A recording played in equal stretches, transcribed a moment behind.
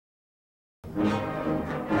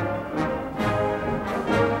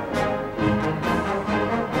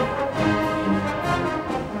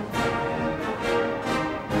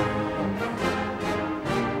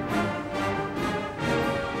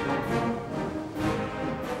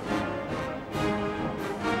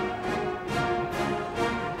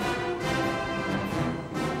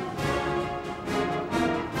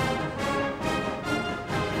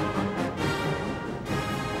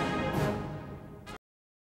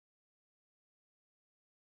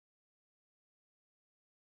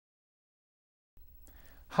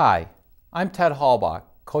Hi, I'm Ted Hallbach,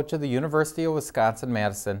 coach of the University of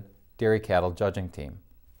Wisconsin-Madison Dairy Cattle Judging Team.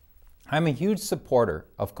 I'm a huge supporter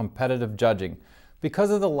of competitive judging because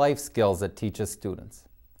of the life skills it teaches students.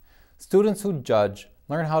 Students who judge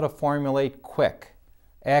learn how to formulate quick,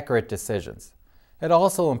 accurate decisions. It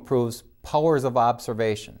also improves powers of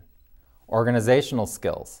observation, organizational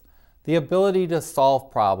skills, the ability to solve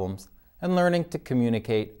problems, and learning to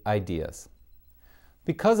communicate ideas.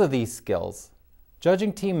 Because of these skills,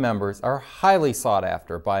 judging team members are highly sought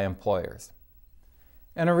after by employers.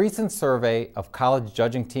 In a recent survey of college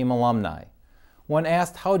judging team alumni, when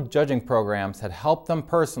asked how judging programs had helped them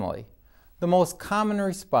personally, the most common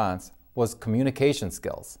response was communication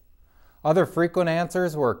skills. Other frequent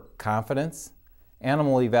answers were confidence,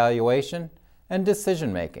 animal evaluation, and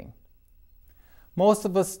decision making. Most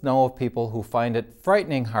of us know of people who find it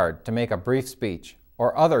frightening hard to make a brief speech,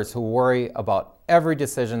 or others who worry about every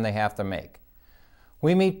decision they have to make.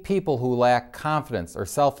 We meet people who lack confidence or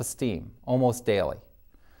self-esteem almost daily.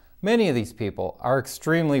 Many of these people are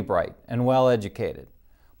extremely bright and well-educated,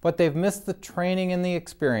 but they've missed the training and the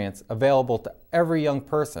experience available to every young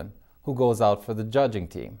person who goes out for the judging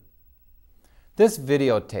team. This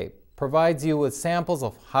videotape provides you with samples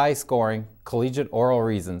of high-scoring collegiate oral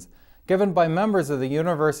reasons given by members of the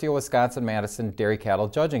University of Wisconsin-Madison Dairy Cattle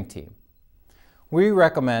Judging Team. We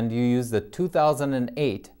recommend you use the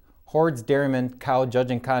 2008 Hoard's Dairyman Cow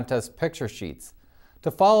Judging Contest picture sheets to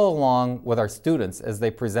follow along with our students as they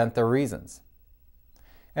present their reasons.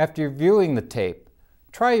 After viewing the tape,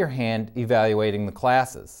 try your hand evaluating the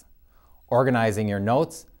classes, organizing your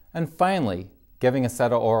notes, and finally, giving a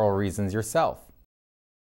set of oral reasons yourself.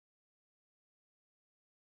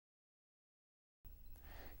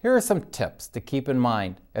 Here are some tips to keep in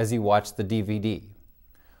mind as you watch the DVD.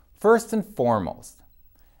 First and foremost,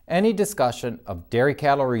 any discussion of dairy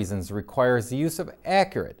cattle reasons requires the use of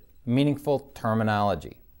accurate, meaningful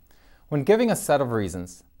terminology. When giving a set of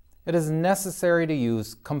reasons, it is necessary to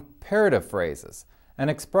use comparative phrases and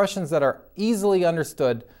expressions that are easily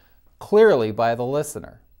understood clearly by the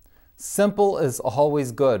listener. Simple is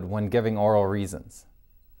always good when giving oral reasons.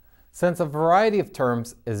 Since a variety of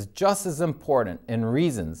terms is just as important in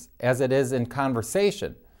reasons as it is in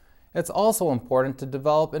conversation, it's also important to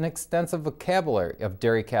develop an extensive vocabulary of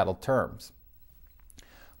dairy cattle terms.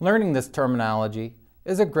 Learning this terminology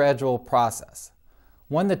is a gradual process,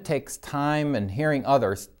 one that takes time and hearing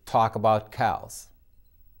others talk about cows.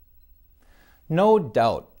 No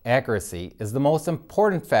doubt, accuracy is the most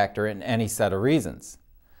important factor in any set of reasons.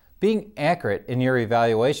 Being accurate in your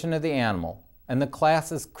evaluation of the animal and the class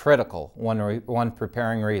is critical when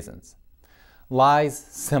preparing reasons. Lies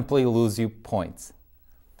simply lose you points.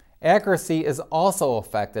 Accuracy is also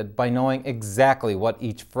affected by knowing exactly what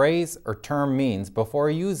each phrase or term means before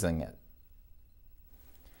using it.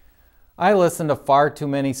 I listen to far too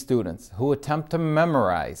many students who attempt to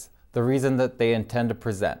memorize the reason that they intend to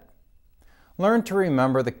present. Learn to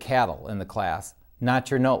remember the cattle in the class,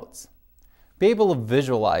 not your notes. Be able to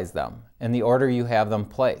visualize them in the order you have them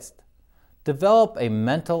placed. Develop a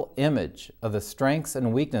mental image of the strengths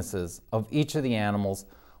and weaknesses of each of the animals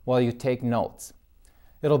while you take notes.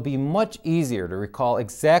 It'll be much easier to recall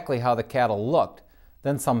exactly how the cattle looked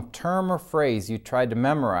than some term or phrase you tried to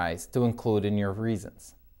memorize to include in your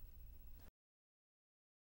reasons.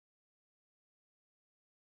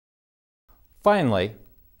 Finally,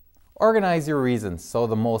 organize your reasons so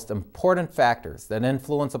the most important factors that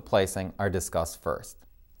influence a placing are discussed first.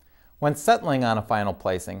 When settling on a final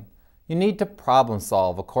placing, you need to problem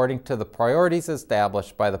solve according to the priorities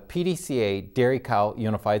established by the PDCA Dairy Cow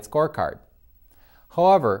Unified Scorecard.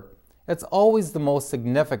 However, it's always the most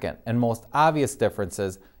significant and most obvious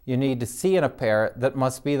differences you need to see in a pair that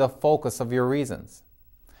must be the focus of your reasons.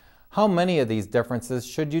 How many of these differences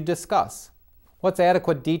should you discuss? What's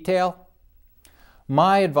adequate detail?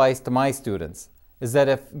 My advice to my students is that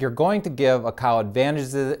if you're going to give a cow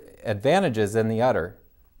advantages in the udder,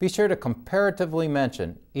 be sure to comparatively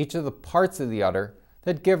mention each of the parts of the udder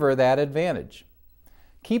that give her that advantage.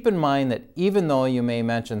 Keep in mind that even though you may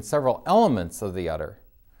mention several elements of the udder,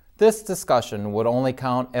 this discussion would only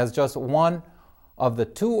count as just one of the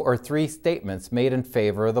 2 or 3 statements made in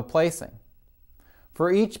favor of the placing.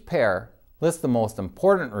 For each pair, list the most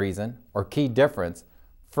important reason or key difference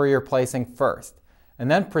for your placing first,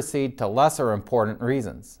 and then proceed to lesser important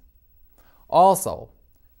reasons. Also,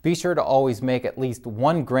 be sure to always make at least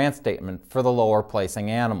one grant statement for the lower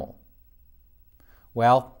placing animal.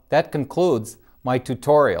 Well, that concludes my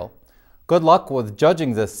tutorial. Good luck with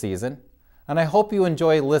judging this season, and I hope you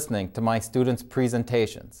enjoy listening to my students'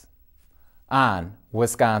 presentations. On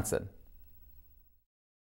Wisconsin.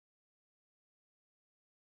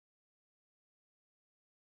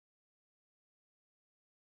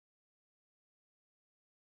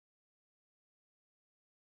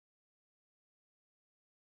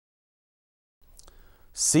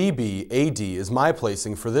 CB-AD is my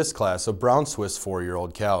placing for this class of brown Swiss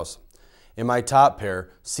 4-year-old cows. In my top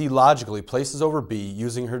pair, C logically places over B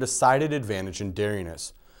using her decided advantage in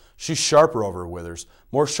dairiness. She's sharper over her withers,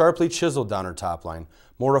 more sharply chiseled down her top line,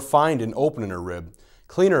 more refined and open in her rib,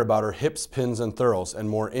 cleaner about her hips, pins, and thurls, and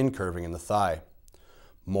more incurving in the thigh.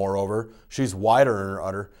 Moreover, she's wider in her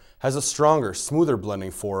udder, has a stronger, smoother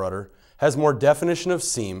blending fore-udder, has more definition of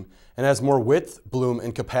seam, and has more width, bloom,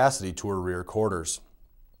 and capacity to her rear quarters.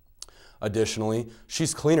 Additionally,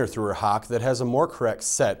 she's cleaner through her hock that has a more correct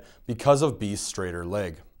set because of B's straighter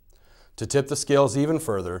leg. To tip the scales even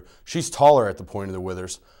further, she's taller at the point of the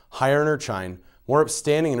withers, higher in her chine, more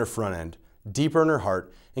upstanding in her front end, deeper in her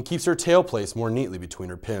heart, and keeps her tail placed more neatly between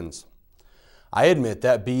her pins. I admit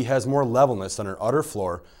that B has more levelness on her udder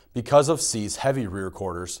floor because of C's heavy rear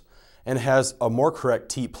quarters, and has a more correct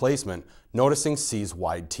teat placement, noticing C's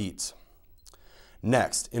wide teats.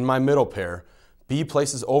 Next, in my middle pair, B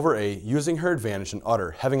places over A using her advantage in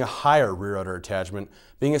udder, having a higher rear udder attachment,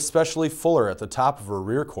 being especially fuller at the top of her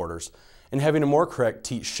rear quarters, and having a more correct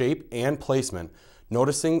teat shape and placement,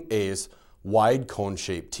 noticing A's wide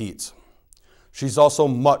cone-shaped teats. She's also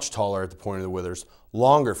much taller at the point of the withers,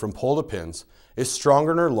 longer from pole to pins, is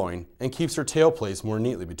stronger in her loin, and keeps her tail placed more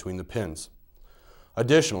neatly between the pins.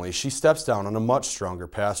 Additionally, she steps down on a much stronger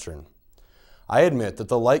pastern. I admit that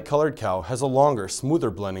the light-colored cow has a longer,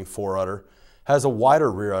 smoother blending fore-udder, has a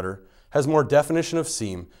wider rear udder, has more definition of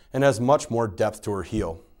seam, and has much more depth to her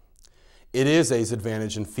heel. It is A's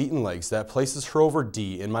advantage in feet and legs that places her over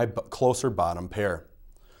D in my closer bottom pair.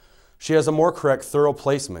 She has a more correct thorough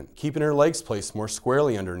placement, keeping her legs placed more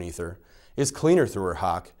squarely underneath her, is cleaner through her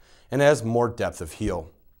hock, and has more depth of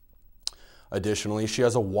heel. Additionally, she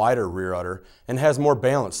has a wider rear udder and has more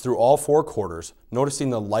balance through all 4 quarters,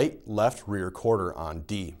 noticing the light left rear quarter on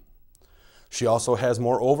D. She also has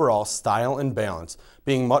more overall style and balance,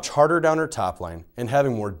 being much harder down her top line and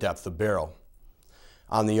having more depth of barrel.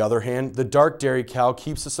 On the other hand, the dark dairy cow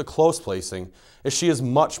keeps us a close placing, as she is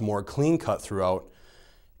much more clean cut throughout,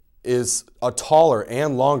 is a taller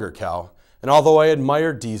and longer cow, and although I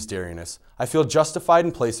admire D's dairiness, I feel justified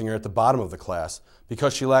in placing her at the bottom of the class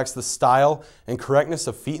because she lacks the style and correctness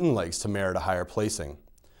of feet and legs to merit a higher placing.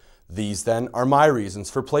 These, then, are my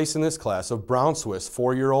reasons for placing this class of brown Swiss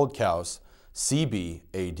 4-year-old cows,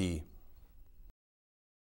 CB-AD.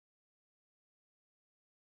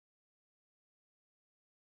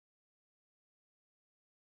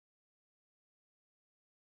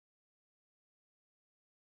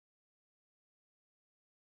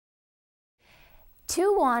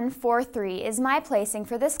 (2143) is my placing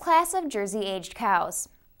for this class of Jersey-aged cows.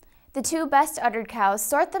 The 2 best uddered cows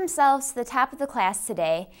sort themselves to the top of the class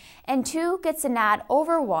today, and 2 gets a nod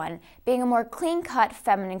over 1, being a more clean-cut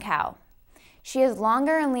feminine cow. She is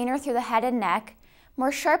longer and leaner through the head and neck,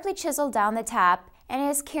 more sharply chiseled down the top, and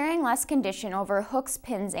is carrying less condition over hooks,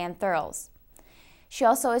 pins, and thurls. She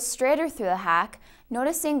also is straighter through the hock,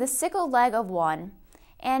 noticing the sickled leg of 1,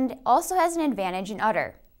 and also has an advantage in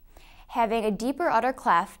udder, having a deeper udder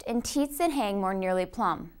cleft and teats that hang more nearly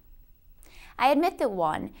plumb. I admit that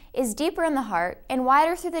 1 is deeper in the heart and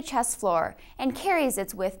wider through the chest floor and carries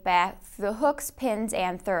its width back through the hooks, pins,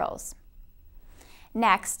 and thurls.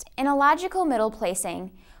 Next, in a logical middle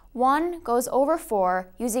placing, 1 goes over 4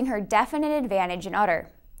 using her definite advantage in udder.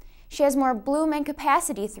 She has more bloom and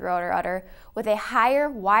capacity throughout her udder with a higher,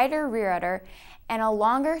 wider rear udder and a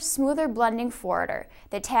longer, smoother blending fore-udder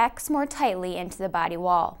that tacks more tightly into the body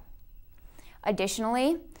wall.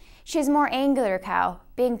 Additionally, she is a more angular cow,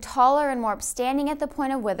 being taller and more upstanding at the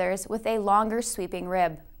point of withers with a longer sweeping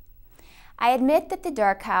rib. I admit that the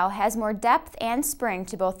dark cow has more depth and spring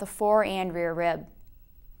to both the fore and rear rib.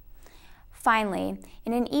 Finally,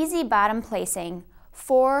 in an easy bottom placing,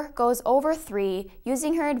 4 goes over 3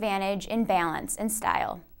 using her advantage in balance and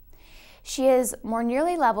style. She is more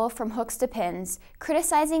nearly level from hooks to pins,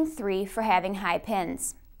 criticizing 3 for having high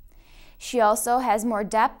pins. She also has more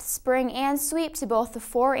depth, spring, and sweep to both the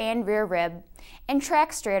fore and rear rib, and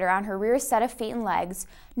tracks straighter on her rear set of feet and legs,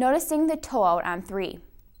 noticing the toe out on 3.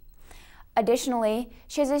 Additionally,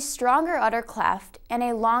 she has a stronger udder cleft and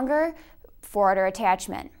a longer foreudder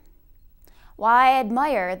attachment. While I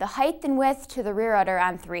admire the height and width to the rear udder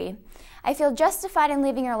on 3, I feel justified in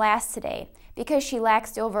leaving her last today because she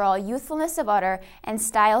lacks the overall youthfulness of udder and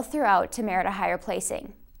style throughout to merit a higher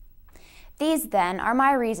placing. These, then, are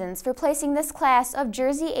my reasons for placing this class of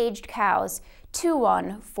Jersey-aged cows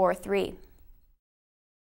 2-1-4-3.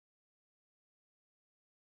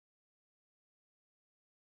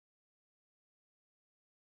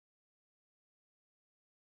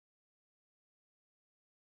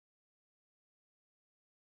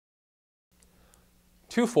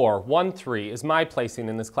 2-4-1-3 is my placing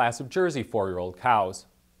in this class of Jersey 4-year-old cows.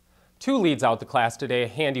 2 leads out the class today, a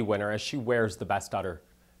handy winner, as she wears the best udder,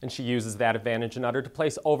 and she uses that advantage in udder to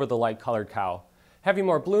place over the light-colored cow, having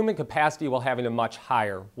more bloom and capacity while having a much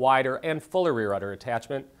higher, wider, and fuller rear udder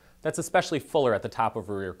attachment that's especially fuller at the top of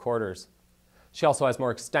her rear quarters. She also has more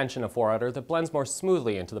extension of fore udder that blends more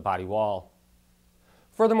smoothly into the body wall.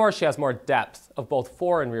 Furthermore, she has more depth of both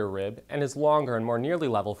fore and rear rib and is longer and more nearly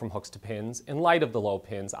level from hooks to pins in light of the low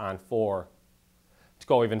pins on fore. To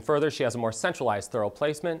go even further, she has a more centralized thurl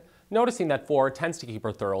placement, noticing that fore tends to keep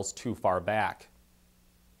her thurls too far back.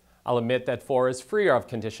 I'll admit that fore is freer of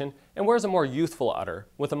condition and wears a more youthful udder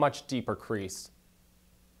with a much deeper crease.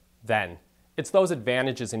 Then, it's those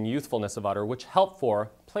advantages in youthfulness of udder which help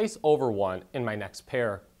fore place over 1 in my next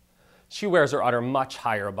pair. She wears her udder much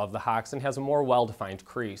higher above the hocks and has a more well-defined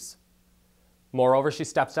crease. Moreover, she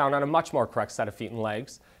steps down on a much more correct set of feet and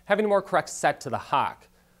legs, having a more correct set to the hock,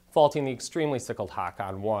 faulting the extremely sickled hock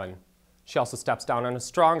on 1. She also steps down on a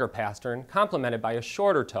stronger pastern, complemented by a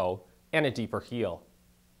shorter toe and a deeper heel.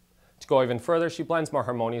 To go even further, she blends more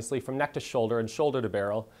harmoniously from neck to shoulder and shoulder to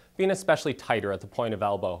barrel, being especially tighter at the point of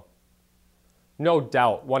elbow. No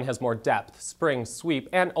doubt, 1 has more depth, spring, sweep,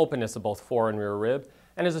 and openness of both fore and rear rib,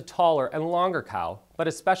 and is a taller and longer cow, but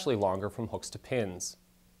especially longer from hooks to pins.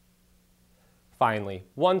 Finally,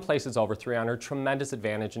 1 places over 3 on her tremendous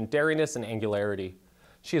advantage in dairiness and angularity.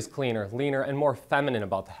 She is cleaner, leaner, and more feminine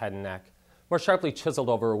about the head and neck, more sharply chiseled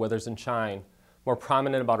over her withers and chine, more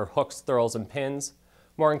prominent about her hooks, thurls, and pins,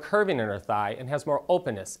 more incurving in her thigh, and has more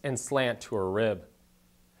openness and slant to her rib.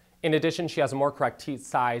 In addition, she has a more correct teat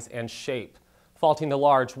size and shape, faulting the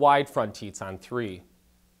large, wide front teats on 3.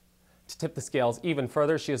 To tip the scales even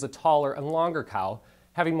further, she is a taller and longer cow,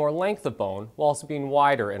 having more length of bone while also being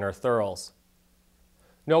wider in her thurls.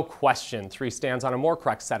 No question, 3 stands on a more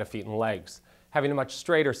correct set of feet and legs, having a much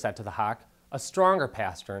straighter set to the hock, a stronger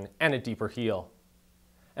pastern, and a deeper heel.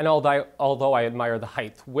 And although I admire the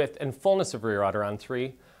height, width, and fullness of rear udder on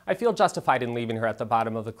 3, I feel justified in leaving her at the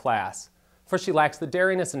bottom of the class, for she lacks the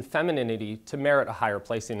dairiness and femininity to merit a higher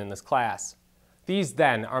placing in this class. These,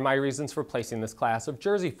 then, are my reasons for placing this class of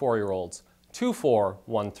Jersey 4-year-olds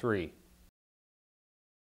 2-4-1-3.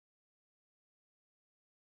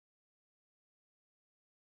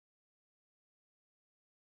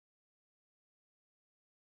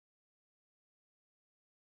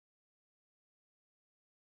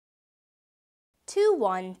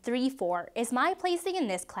 2-1-3-4 is my placing in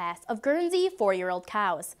this class of Guernsey 4-year-old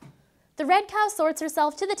cows. The red cow sorts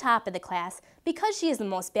herself to the top of the class because she is the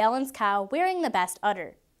most balanced cow wearing the best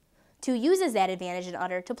udder. 2 uses that advantage in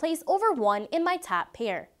udder to place over 1 in my top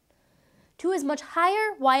pair. 2 is much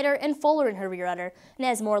higher, wider, and fuller in her rear udder and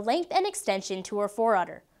has more length and extension to her fore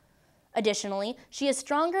udder. Additionally, she is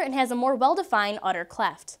stronger and has a more well-defined udder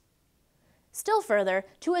cleft. Still further,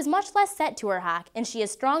 2 is much less set to her hock, and she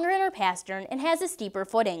is stronger in her pastern and has a steeper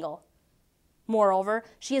foot angle. Moreover,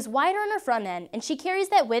 she is wider in her front end, and she carries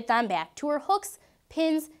that width on back to her hooks,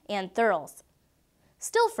 pins, and thurls.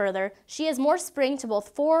 Still further, she has more spring to both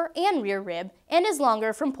fore and rear rib, and is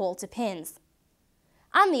longer from pole to pins.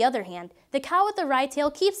 On the other hand, the cow with the rye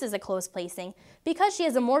tail keeps as a close placing because she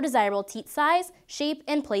has a more desirable teat size, shape,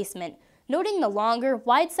 and placement, noting the longer,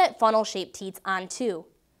 wide-set funnel-shaped teats on 2.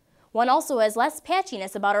 1 also has less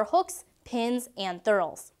patchiness about her hooks, pins, and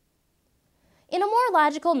thurls. In a more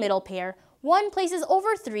logical middle pair, 1 places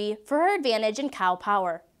over 3 for her advantage in cow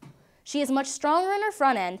power. She is much stronger in her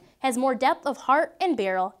front end, has more depth of heart and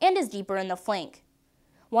barrel, and is deeper in the flank.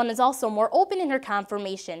 1 is also more open in her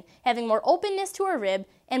conformation, having more openness to her rib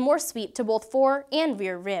and more sweep to both fore and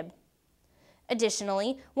rear rib.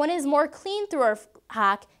 Additionally, 1 is more clean through her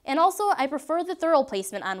hock, and also I prefer the thurl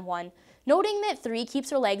placement on 1, noting that 3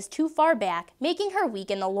 keeps her legs too far back, making her weak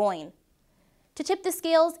in the loin. To tip the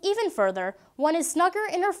scales even further, 1 is snugger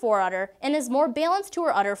in her fore udder and is more balanced to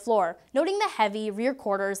her udder floor, noting the heavy rear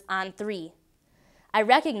quarters on 3. I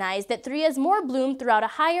recognize that 3 has more bloom throughout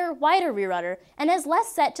a higher, wider rear udder and has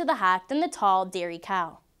less set to the hock than the tall dairy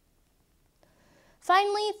cow.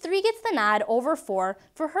 Finally, 3 gets the nod over 4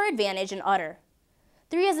 for her advantage in udder.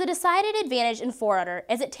 3 has a decided advantage in fore udder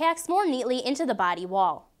as it tacks more neatly into the body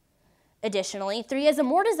wall. Additionally, 3 has a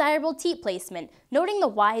more desirable teat placement, noting the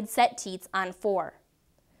wide set teats on 4.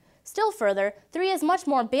 Still further, 3 has much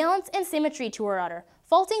more balance and symmetry to her udder,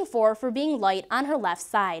 faulting 4 for being light on her left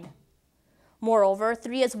side. Moreover,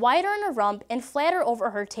 3 is wider in her rump and flatter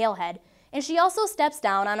over her tailhead, and she also steps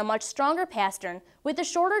down on a much stronger pastern with a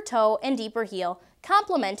shorter toe and deeper heel,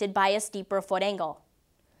 complemented by a steeper foot angle.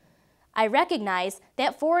 I recognize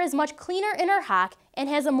that 4 is much cleaner in her hock and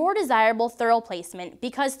has a more desirable thurl placement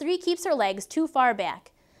because 3 keeps her legs too far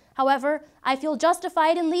back. However, I feel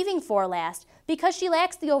justified in leaving 4 last because she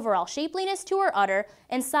lacks the overall shapeliness to her udder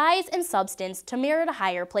and size and substance to merit a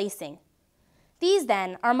higher placing. These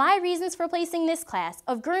then are my reasons for placing this class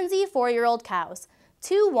of Guernsey 4-year-old cows,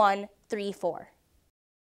 2, 1, 3, 4.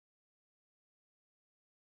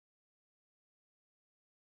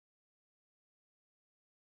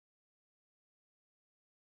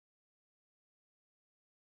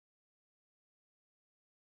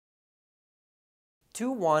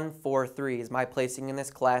 Two, 1, 4, 3 is my placing in this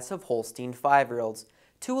class of Holstein 5-year-olds.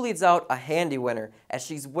 2 leads out a handy winner as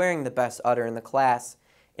she's wearing the best udder in the class.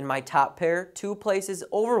 In my top pair, 2 places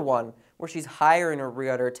over 1 where she's higher in her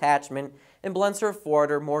rear udder attachment and blends her fore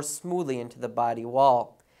udder more smoothly into the body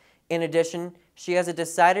wall. In addition, she has a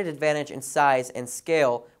decided advantage in size and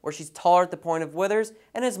scale where she's taller at the point of withers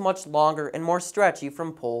and is much longer and more stretchy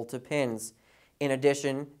from pole to pins. In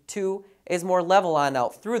addition, 2 is more level on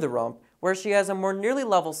out through the rump where she has a more nearly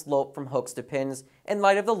level slope from hooks to pins in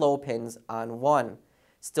light of the low pins on 1.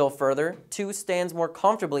 Still further, 2 stands more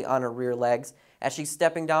comfortably on her rear legs as she's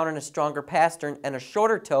stepping down in a stronger pastern and a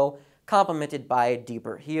shorter toe complemented by a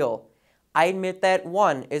deeper heel. I admit that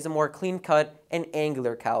 1 is a more clean-cut and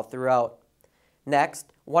angular cow throughout.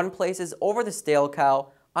 Next, 1 places over the stale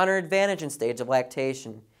cow on her advantage in stage of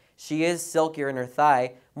lactation. She is silkier in her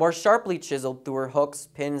thigh, more sharply chiseled through her hooks,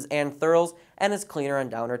 pins, and thurls, and is cleaner on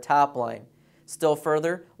down her top line. Still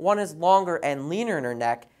further, 1 is longer and leaner in her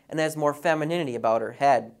neck and has more femininity about her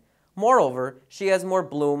head. Moreover, she has more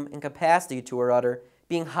bloom and capacity to her udder,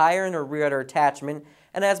 being higher in her rear udder attachment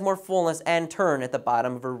and has more fullness and turn at the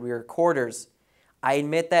bottom of her rear quarters. I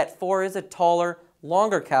admit that 4 is a taller,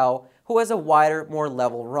 longer cow who has a wider, more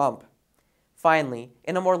level rump. Finally,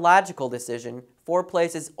 in a more logical decision, 4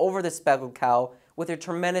 places over the speckled cow with a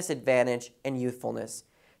tremendous advantage in youthfulness.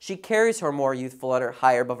 She carries her more youthful udder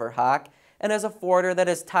higher above her hock and has a fore udder that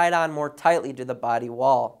is tied on more tightly to the body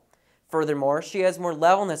wall. Furthermore, she has more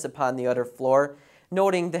levelness upon the udder floor,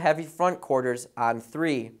 noting the heavy front quarters on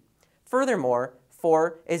 3. Furthermore,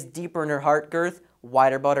 4 is deeper in her heart girth,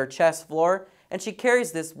 wider about her chest floor, and she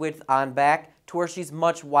carries this width on back to where she's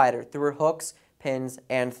much wider through her hooks, pins,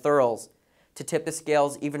 and thurls. To tip the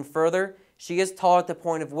scales even further, she is taller at the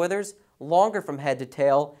point of withers, longer from head to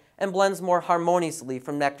tail, and blends more harmoniously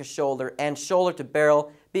from neck to shoulder and shoulder to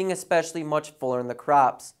barrel, being especially much fuller in the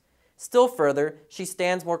crops. Still further, she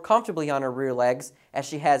stands more comfortably on her rear legs as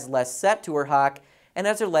she has less set to her hock and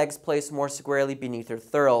has her legs placed more squarely beneath her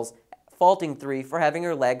thurls, faulting 3 for having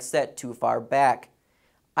her legs set too far back.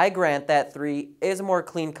 I grant that 3 is a more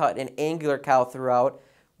clean-cut and angular cow throughout,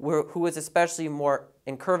 who is especially more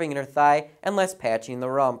incurving in her thigh and less patchy in the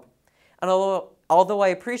rump. And although I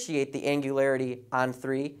appreciate the angularity on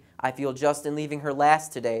 3, I feel just in leaving her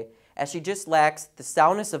last today, as she just lacks the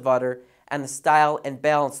soundness of udder and the style and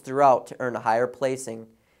balance throughout to earn a higher placing.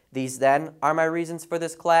 These then are my reasons for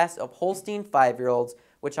this class of Holstein 5-year-olds,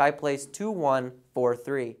 which I place 2, 1, 4,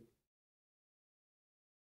 3.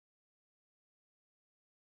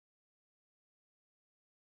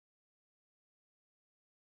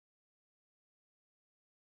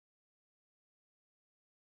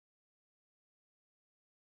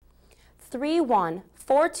 Three, 1,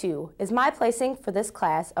 4, 2 is my placing for this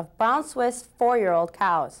class of brown Swiss 4-year-old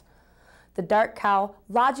cows. The dark cow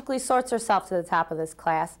logically sorts herself to the top of this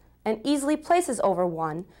class and easily places over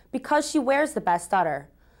 1 because she wears the best udder.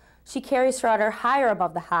 She carries her udder higher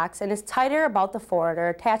above the hocks and is tighter about the fore udder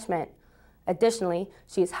attachment. Additionally,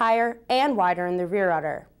 she is higher and wider in the rear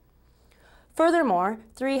udder. Furthermore,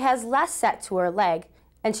 3 has less set to her leg,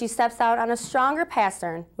 and she steps out on a stronger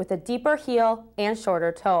pastern with a deeper heel and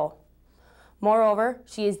shorter toe. Moreover,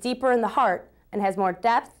 she is deeper in the heart and has more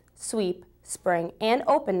depth, sweep, spring, and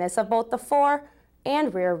openness of both the fore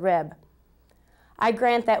and rear rib. I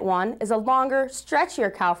grant that 1 is a longer,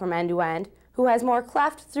 stretchier cow from end to end who has more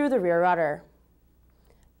cleft through the rear udder.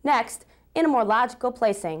 Next, in a more logical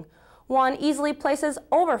placing, 1 easily places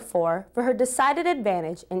over 4 for her decided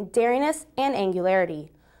advantage in dairiness and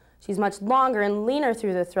angularity. She's much longer and leaner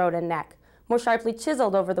through the throat and neck, more sharply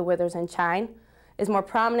chiseled over the withers and chine, is more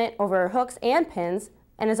prominent over her hooks and pins,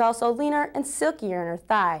 and is also leaner and silkier in her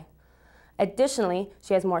thigh. Additionally,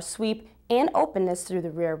 she has more sweep and openness through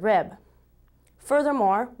the rear rib.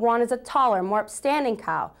 Furthermore, 1 is a taller, more upstanding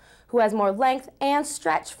cow who has more length and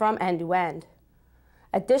stretch from end to end.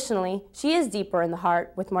 Additionally, she is deeper in the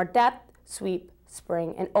heart with more depth, sweep,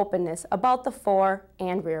 spring, and openness about the fore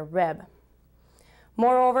and rear rib.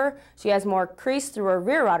 Moreover, she has more crease through her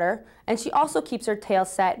rear udder, and she also keeps her tail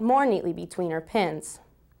set more neatly between her pins.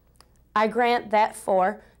 I grant that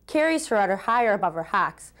 4 carries her udder higher above her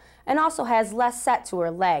hocks and also has less set to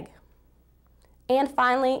her leg. And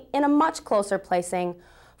finally, in a much closer placing,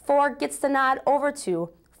 4 gets the nod over 2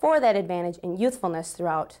 for that advantage in youthfulness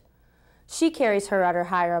throughout. She carries her udder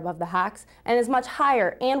higher above the hocks and is much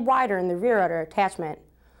higher and wider in the rear udder attachment.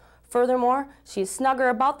 Furthermore, she is snugger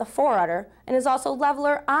about the fore udder and is also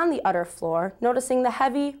leveler on the udder floor, noticing the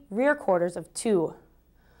heavy rear quarters of 2.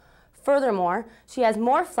 Furthermore, she has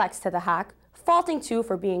more flex to the hock, faulting 2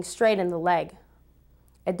 for being straight in the leg.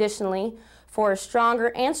 Additionally, 4 is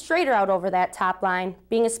stronger and straighter out over that top line,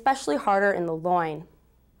 being especially harder in the loin.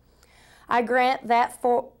 I grant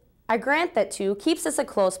that 2 keeps this a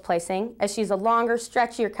close placing, as she's a longer,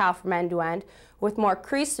 stretchier cow from end to end, with more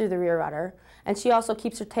crease through the rear udder, and she also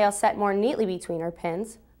keeps her tail set more neatly between her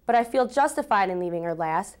pins, but I feel justified in leaving her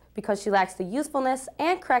last because she lacks the youthfulness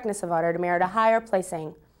and correctness of udder to merit a higher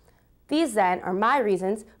placing. These then are my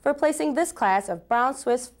reasons for placing this class of brown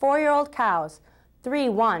Swiss 4-year-old cows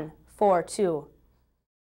 3-1-4-2.